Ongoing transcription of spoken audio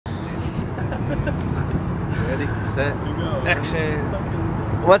Ready, set, action.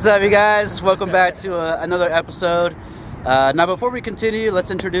 What's up, you guys? Welcome back to another episode. Now, before we continue,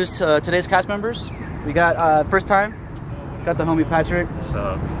 let's introduce today's cast members. We got first time, got the homie Patrick. What's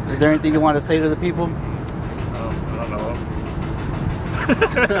up? Is there anything you want to say to the people? I don't know.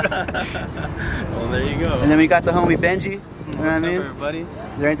 Well, there you go. And then we got the homie Benji. You know what I mean? Everybody?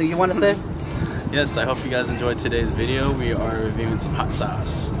 Is there anything you want to say? Yes, I hope you guys enjoyed today's video. We are reviewing some hot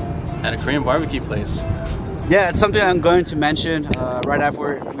sauce at a Korean barbecue place. Yeah, it's something I'm going to mention right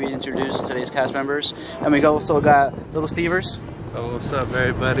after we introduce today's cast members. And we also got Little Stevers. Oh, what's up,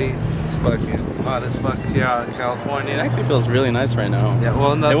 everybody? It's fucking hot as fuck here out in California. It actually feels really nice right now. Yeah,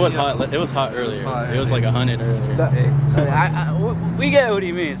 well, no, it was hot. It was hot earlier. It was like 100 earlier. We get what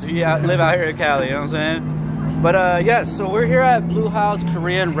he means if you live out here in Cali, you know what I'm saying? But yes, so we're here at Blue House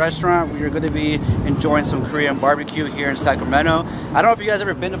Korean restaurant. We are going to be enjoying some Korean barbecue here in Sacramento. I don't know if you guys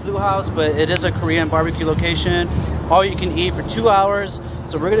ever been to Blue House, but it is a Korean barbecue location. All you can eat for 2 hours.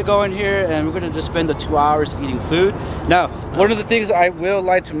 So we're going to go in here and we're going to just spend the 2 hours eating food. Now, one of the things I will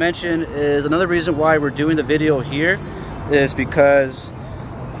like to mention is another reason why we're doing the video here is because,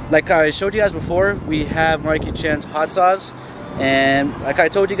 like I showed you guys before, we have Mikey Chen's hot sauce. And like I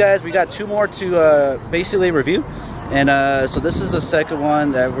told you guys, we got 2 more to basically review. And so this is the second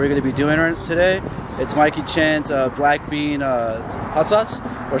one that we're going to be doing today. It's Mikey Chen's black bean hot sauce,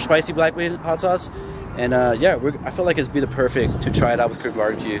 or spicy black bean hot sauce. And yeah, I feel like it'd be the perfect to try it out with Korean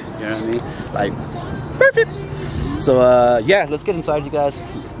barbecue. You know what I mean? Like, perfect. So yeah, let's get inside, you guys.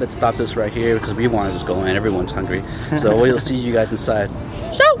 Let's stop this right here because we want to just go in. Everyone's hungry. So we'll see you guys inside.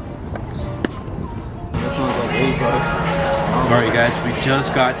 Show! This one's like $8. Alright, you guys, we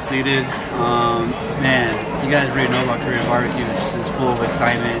just got seated. Man, you guys already know about Korean barbecue. It's just full of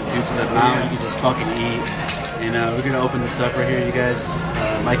excitement due to the amount you can just fucking eat. And we're gonna open this up right here, you guys.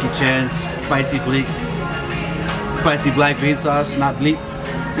 Mikey Chen's spicy black bean sauce, not bleak.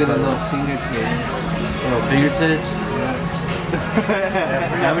 Let's get a little finger taste. A little finger taste. Is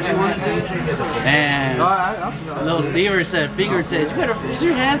that what you want? And little Stever said finger taste. Is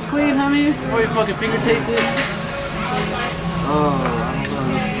your hands clean, homie? Before you fucking finger taste it? Oh, I don't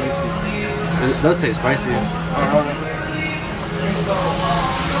know, it's spicy. It does taste spicy.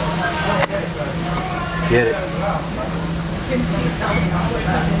 Get it.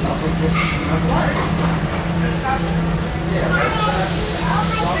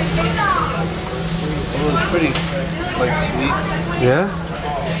 Oh, it's pretty, like, sweet. Yeah?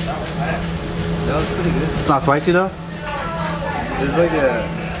 That was pretty good. It's not spicy though? It's like a...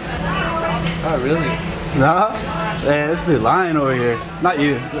 Not really. No? Man, this dude lying over here. Not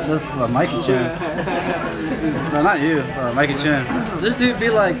you. That's Mikey Chen. No, not you. Mikey Chen. This dude be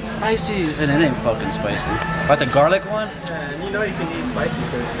like spicy, and it ain't fucking spicy. Like the garlic one? Yeah, and you know you can eat spicy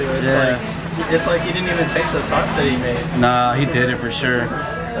food too. It's like he didn't even taste the sauce that he made. Nah, he did it for sure.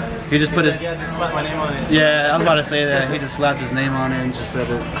 He just put his... Yeah, just slap my name on it. Yeah, I was about to say that. He just slapped his name on it and just said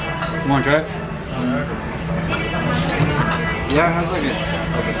it. You want to try it? Yeah, it has like a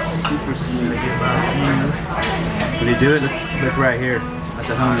super sweet. When you do it, look right here at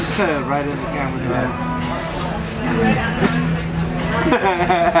the homies. Right in the camera.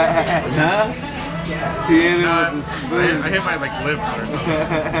 Nah? I hit my like lip or something.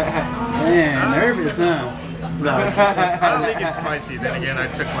 Man, nervous, huh? No, I don't think it's spicy. Then again, I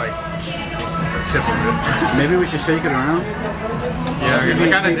took like a tip of it. Maybe we should shake it around. Yeah, I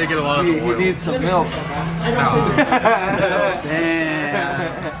kind of did get a lot of oil. He needs some milk. No.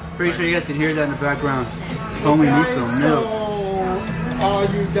 Damn. Pretty sure you guys can hear that in the background. Homie needs some milk. Are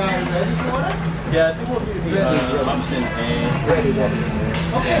you guys ready for it? Yeah, I think we'll do the option A.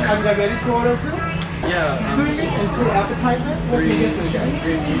 Okay, are you guys ready to order too? Yeah. 3 and 2 appetizer. What can you get for you guys?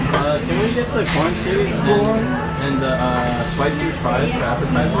 Can we get the corn cheese and the spicy fries for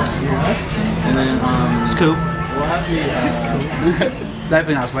appetizer? And then Scoop. we'll have the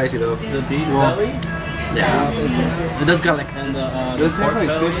Definitely not spicy though. the beef belly. Yeah. It does got like... And the Does it taste like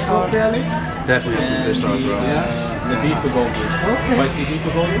fish sauce? Definitely some fish sauce, bro. the beef bulgogi. Okay. Spicy beef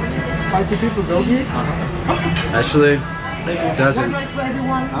bulgogi. Spicy beef bulgogi. Actually, it doesn't. One rice for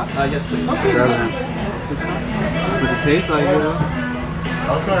everyone. Yes, please. It doesn't. But it tastes like it. It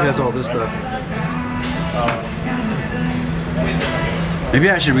has all this stuff. Maybe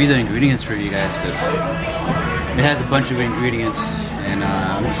I should read the ingredients for you guys because it has a bunch of ingredients, and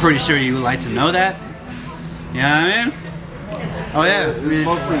I'm pretty sure you would like to know that. You know what I mean? Oh yeah. It's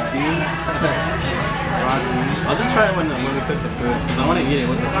mostly beans. I'll just try it when we cook the food because I want to eat it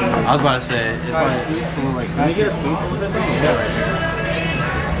with the food. I was about to say. Can we get a spoonful of it? Yeah, right here.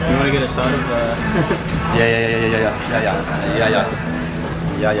 You want to get a shot of the...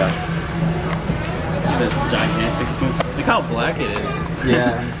 Yeah. This gigantic spoon. Look how black it is.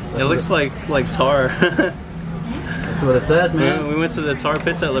 Yeah. It looks like tar. That's what it says, man. We went to the tar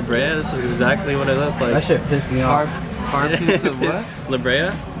pits at La Brea. This is exactly what it looked like. That shit pissed me off. Tar pizza, what? La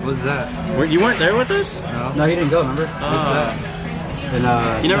Brea? What's that? You weren't there with us? No. No, he didn't go, remember? What's that? And,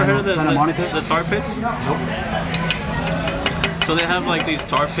 you never heard of Santa Monica? the tar pits? Nope. So they have like these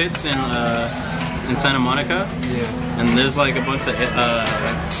tar pits in Santa Monica. Yeah. And there's like a bunch of what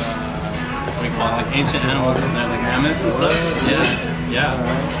do you call it? Like ancient animals in there, like mammoths and stuff. Yeah.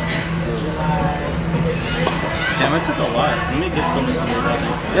 Damn, I took a lot. Let me get some of these things.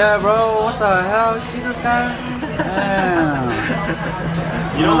 Yeah, bro, what the hell? You see this guy? Damn.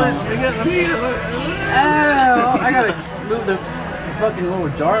 You know what? Let me get Damn. I gotta move the fucking little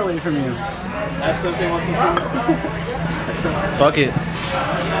jar away from you. Ask them if they want some food. Fuck it. I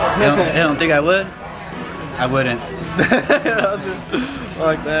don't think I would. I wouldn't.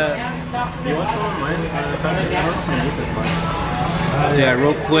 Fuck that. You want some of mine? So yeah,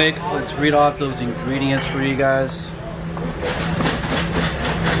 real quick, let's read off those ingredients for you guys.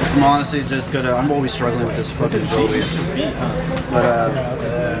 I'm honestly just gonna, I'm always struggling with this fucking Joey. But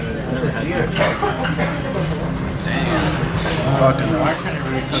damn. Fucking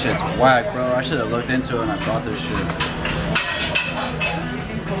shit's whack, bro. I should have looked into it when I bought this shit.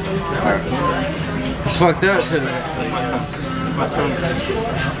 Fuck that shit.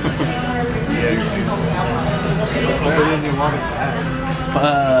 Put it in your water bag.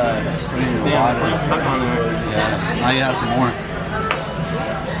 Put it in your water. Stuck on there. Yeah, now you have some more.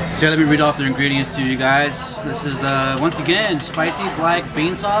 So let me read off the ingredients to you guys. This is the, once again, spicy black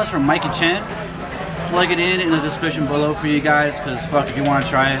bean sauce from Mikey Chen. Plug it in the description below for you guys, because fuck, if you want to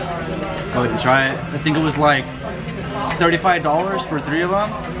try it, go ahead and try it. I think it was like $35 for 3 of them.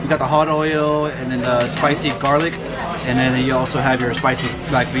 You got the hot oil and then the spicy garlic, and then you also have your spicy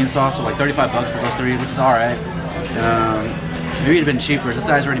black bean sauce, so like 35 bucks for those 3, which is alright. Maybe it'd have been cheaper. This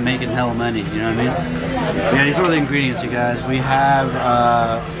guy's already making hell money, you know what I mean? Yeah, these are the ingredients, you guys. We have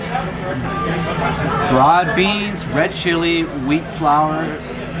broad beans, red chili, wheat flour,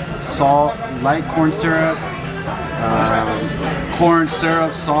 salt, light corn syrup,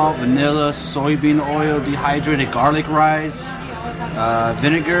 salt, vanilla, soybean oil, dehydrated garlic rice,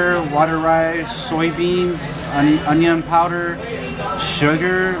 vinegar, water rice, soybeans, onion powder,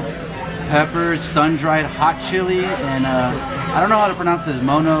 sugar, pepper, sun-dried hot chili, and I don't know how to pronounce this,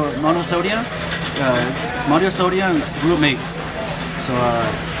 monosodium glutamate. So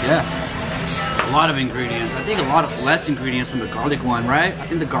yeah, a lot of ingredients. I think a lot of less ingredients from the garlic one, right? I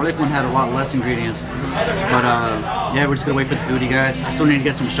think the garlic one had a lot less ingredients. But yeah, we're just gonna wait for the food, you guys. I still need to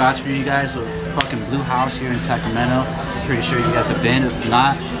get some shots for you guys. So fucking Blue House here in Sacramento. Pretty sure you guys have been. If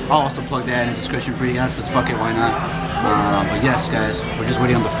not, I'll also plug that in the description for you guys, because fuck it, why not? But yes, guys, we're just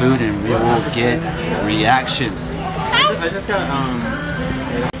waiting on the food and we will get reactions. I just got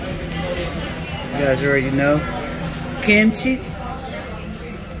You guys already know kimchi.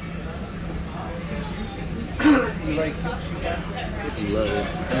 You like Love it.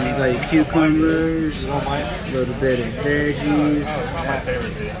 And you got your cucumbers, a little bit of veggies. It's not my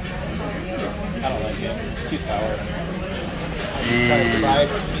favorite, dude. I don't like it. It's too sour. And I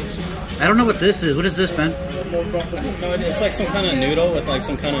don't know what this is. What is this, man? No, it's like some kind of noodle with like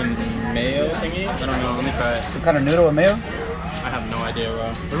some kind of mayo thingy. I don't know. Let me try it. Some kind of noodle with mayo? I have no idea,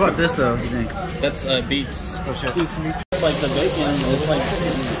 bro. What about this, though, you think? That's beets. It's like the bacon. It's like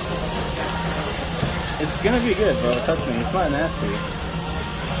it's gonna be good, bro. Trust me. It's not nasty.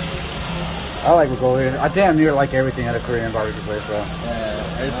 I like bulgogi. I damn near like everything at a Korean barbecue place, bro.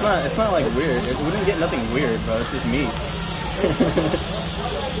 Yeah, it's not like weird. We didn't get nothing weird, bro. It's just meat.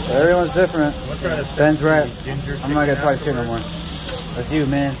 Everyone's different. Ben's right. I'm not gonna try shit no more. That's you,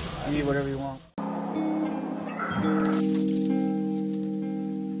 man. You eat whatever you want.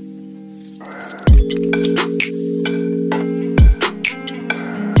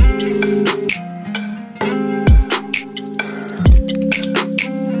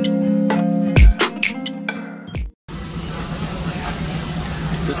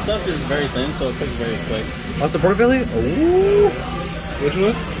 This stuff is very thin, so it cooks very quick. That's the pork belly? Ooh. Which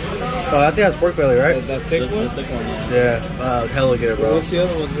one? Oh, I think that's pork belly, right? That thick one? The thick one, yeah. Yeah. Hella good, bro. What's the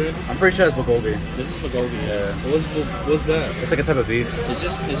other one, Ren? I'm pretty sure that's bulgogi. This is bulgogi. Yeah. What's that? It's like a type of beef. That's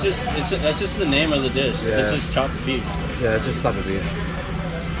just the name of the dish. Yeah. It's just chopped beef. Yeah, it's just a type of beef.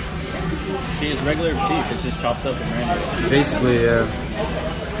 See, it's regular beef. It's just chopped up and marinated. Basically, yeah.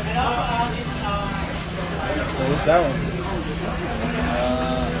 So what's that one?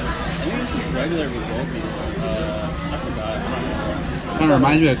 I think this is regular bulgogi. I forgot. Kind of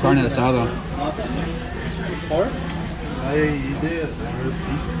reminds me of carne asada. Pork? You did.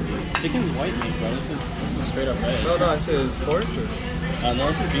 Chicken's white meat, bro. This is straight up red. No, I said it's pork. No,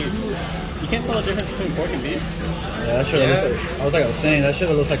 this is beef. You can't tell the difference between pork and beef. Yeah, that should have looked like, I was saying, that should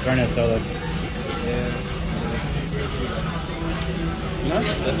have looked like carne asada. Yeah. You know,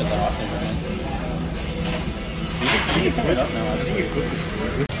 that's just that often, man. You can turn it up now.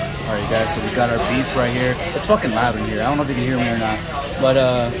 Alright guys, so we got our beef right here. It's fucking loud in here. I don't know if you can hear me or not. But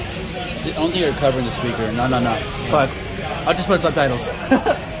I don't think you're covering the speaker. No. But I'll just put subtitles.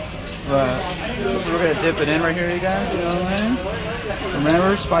 But so we're gonna dip it in right here, you guys. You know what I mean?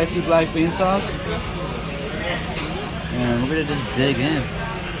 Remember, spicy black bean sauce. And we're gonna just dig in.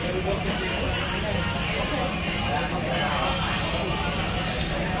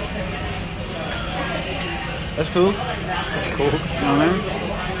 That's cool. It's cool. You know what I mean?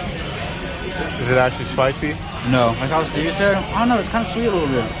 Is it actually spicy? No, like how Steve said, I don't know, it's kind of sweet a little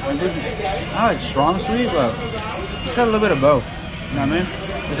bit. I like strong sweet, but it's got a little bit of both. You know what I mean?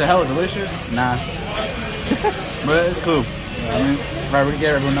 Is it hella delicious? Nah. But it's cool. You know what I mean? Right, we're gonna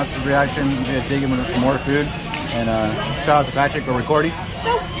get everyone else's reaction. We're gonna dig in with some more food. And shout out to Patrick for recording.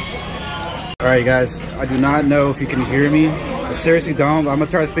 Alright guys, I do not know if you can hear me. I seriously don't, but I'm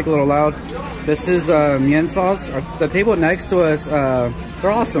gonna try to speak a little loud. This is mian sauce. The table next to us,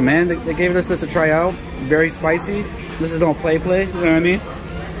 they're awesome, man. They gave us this to try out. Very spicy. This is no play, you know what I mean?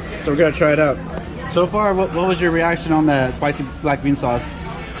 So we're gonna try it out. So far, what was your reaction on the spicy black bean sauce?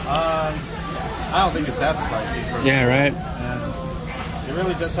 I don't think it's that spicy. Yeah, right? Yeah. It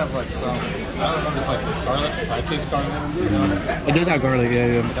really does have like some, I don't know if it's like garlic. I taste garlic. You know? It does have garlic,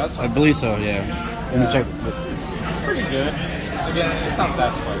 yeah. It does? I believe so, yeah. Let me check. It's pretty good. Again, it's not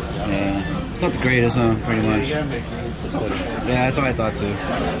that spicy. Yeah. It's not the greatest, huh? Pretty much. Yeah, that's what I thought too.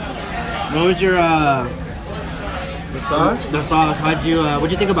 What was your the sauce? The sauce?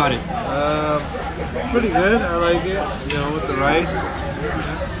 What'd you think about it? It's pretty good. I like it. You know, with the rice.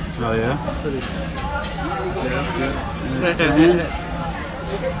 Oh yeah. Pretty. Yeah, that's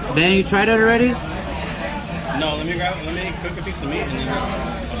good. Dan, you tried it already? No, let me cook a piece of meat and then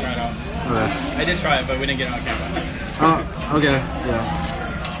I'll try it out. Okay. I did try it, but we didn't get it on camera. Oh, okay. Yeah.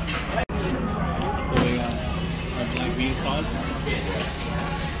 Our black bean sauce.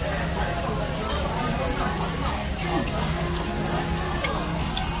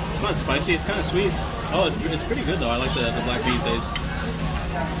 It's not spicy, it's kind of sweet. Oh, it's pretty good though. I like the black bean taste.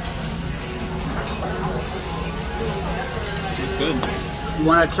 It's good. You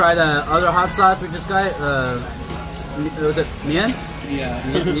want to try the other hot sauce we just got? Was it mian? Yeah.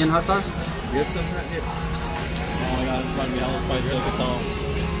 Mian hot sauce? Get some right here. Oh my god, it's probably hella spicy. Look, it's all.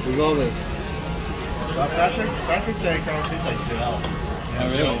 We love it. Patrick said it kind of tastes like shit. Oh,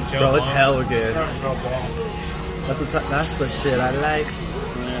 really? Bro, it's hella good. That's the shit I like.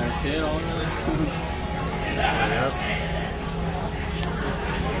 Yeah, shit all good. Yep.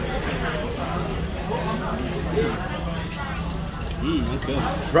 That's good.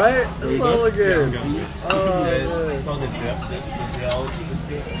 Right? That's hella good.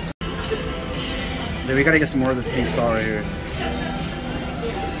 Then we gotta get some more of this pink salt right here.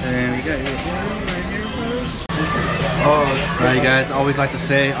 And we got Alright guys, I always like to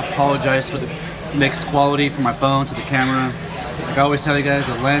say I apologize for the mixed quality from my phone to the camera. Like I always tell you guys,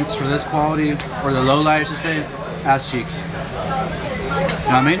 the lens for this quality, or the low light I should say, ass cheeks. You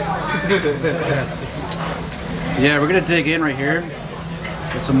know what I mean? Yeah, we're gonna dig in right here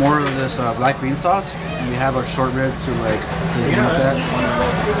with some more of this black bean sauce. And we have our short rib to like dig in with that. You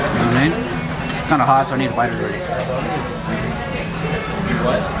know what I mean? It's kind of hot, so I need to bite it already.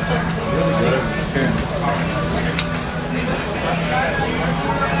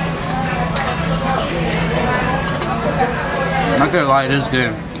 I'm not gonna lie, it is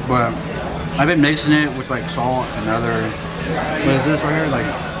good, but I've been mixing it with like salt and other, what is this right here, like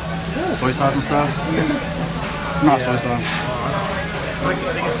soy sauce and stuff. Not soy sauce.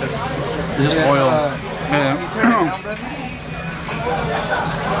 It's just oil. Yeah.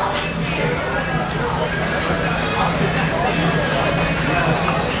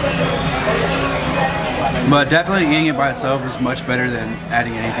 But definitely eating it by itself is much better than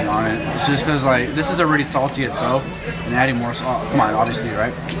adding anything on it. It's just because like this is already salty itself, and adding more salt. Come on, obviously,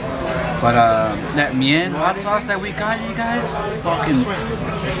 right? But that mian hot sauce that we got, you guys, fucking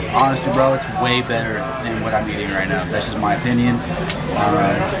honestly, bro, it's way better than what I'm eating right now. That's just my opinion.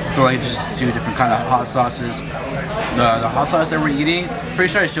 I feel like just two different kind of hot sauces. The hot sauce that we're eating, pretty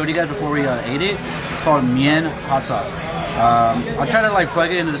sure I showed you guys before we ate it. It's called mian hot sauce. I'll try to like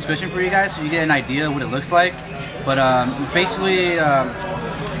plug it in the description for you guys so you get an idea of what it looks like. But basically,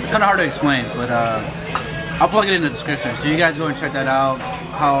 it's kind of hard to explain, but I'll plug it in the description. So you guys go and check that out,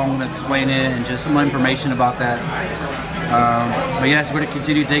 how I'm going to explain it, and just some more information about that. But yes, we're gonna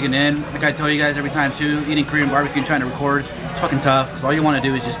continue digging in. Like I tell you guys every time too, eating Korean barbecue and trying to record, it's fucking tough. Because all you want to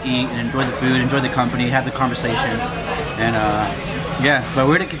do is just eat and enjoy the food, enjoy the company, have the conversations, and yeah. But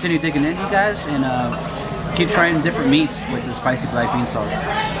we're gonna continue digging in, you guys, and keep trying different meats with the spicy black bean sauce.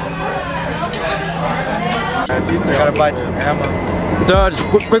 I gotta buy some ammo. Just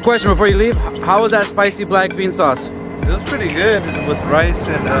quick question before you leave. How was that spicy black bean sauce? It was pretty good with rice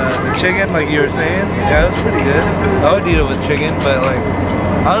and the chicken, like you were saying. Yeah, it was pretty good. I would eat it with chicken, but like,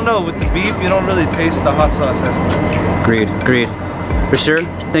 I don't know, with the beef, you don't really taste the hot sauce as much. Agreed. For sure.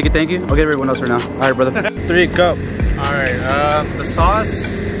 Thank you. I'll get everyone else for now. All right, brother. 3 cup. All right, the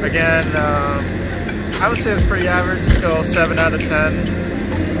sauce, again, I would say it's pretty average, so 7 out of 10.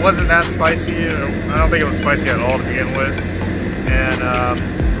 It wasn't that spicy. I don't think it was spicy at all to begin with. And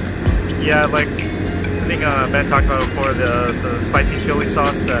yeah, like I think Ben talked about before, the spicy chili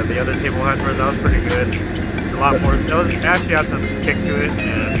sauce that the other table had for us, that was pretty good. A lot more, it actually had some kick to it,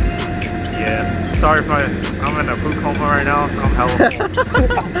 and yeah. Sorry if I'm in a food coma right now, so I'm hella full.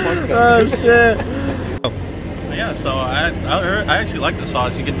 Oh shit. Yeah, so I actually like the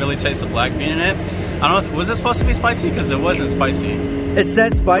sauce. You can really taste the black bean in it. I don't know, was it supposed to be spicy? Because it wasn't spicy. It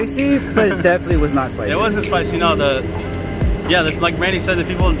said spicy, but it definitely was not spicy. It wasn't spicy, no. Like Randy said, the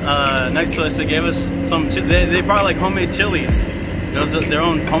people next to us, they gave us some, they brought like homemade chilies. It was their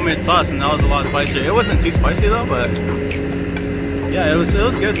own homemade sauce, and that was a lot spicier. It wasn't too spicy though, but yeah, it was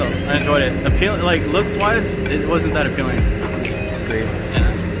good though. I enjoyed it. Like looks wise, it wasn't that appealing. Great. Yeah.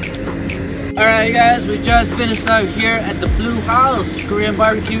 All right, guys, we just finished out here at the Blue House Korean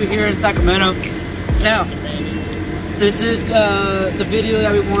barbecue here in Sacramento. Now, this is the video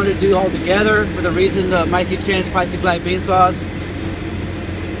that we wanted to do all together for the reason the Mikey Chen spicy black bean sauce.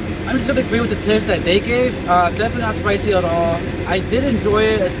 I'm just gonna agree with the tips that they gave. Definitely not spicy at all. I did enjoy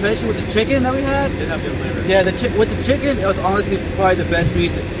it, especially with the chicken that we had. It did have good flavor. Yeah, with the chicken, it was honestly probably the best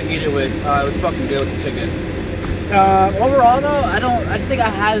meat to eat it with. It was fucking good with the chicken. Overall though, I think I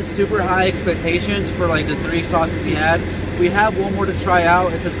had super high expectations for like the 3 sauces he had. We have one more to try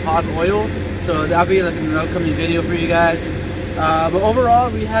out. It's just cod oil, so that'll be like an upcoming video for you guys. But overall,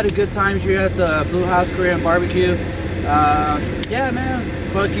 we had a good time here at the Blue House Korean barbecue. Yeah, man,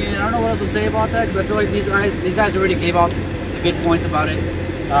 fucking, I don't know what else to say about that, because I feel like these guys already gave out the good points about it.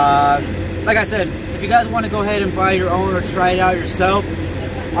 Like I said, if you guys want to go ahead and buy your own or try it out yourself,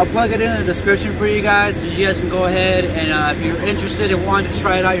 I'll plug it in the description for you guys, so you guys can go ahead and if you're interested and want to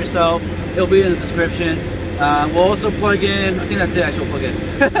try it out yourself, it'll be in the description. We'll also plug in, I think that's it, actual plug in.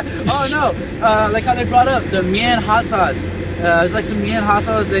 Oh no, like how they brought up the mian hot sauce. It's like some mian hot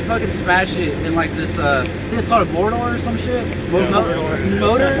sauce. They fucking smash it in like this, I think it's called a mortar or some shit. Yeah,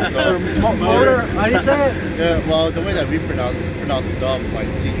 motor? How do you say it? Yeah, well, the way that we pronounce it is pronounced dumb, like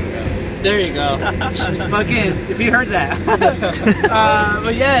T-U-M. There you go. Fucking, if you heard that.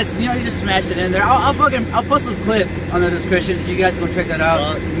 But yes, you know, you just smash it in there. I'll put some clip on the description so you guys go check that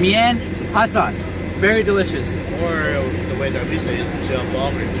out. Mian hot sauce. Very delicious. Or the way that we say it is gel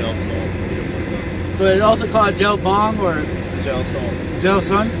bong or gel salt. So it's also called gel bong or Gel salt. gel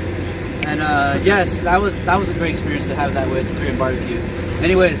sun. And yes, that was a great experience to have that with Korean barbecue.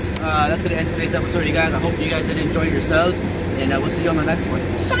 Anyways, that's gonna end today's episode, you guys. I hope you guys did enjoy yourselves, and we'll see you on the next one.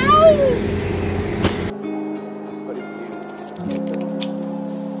 Ciao!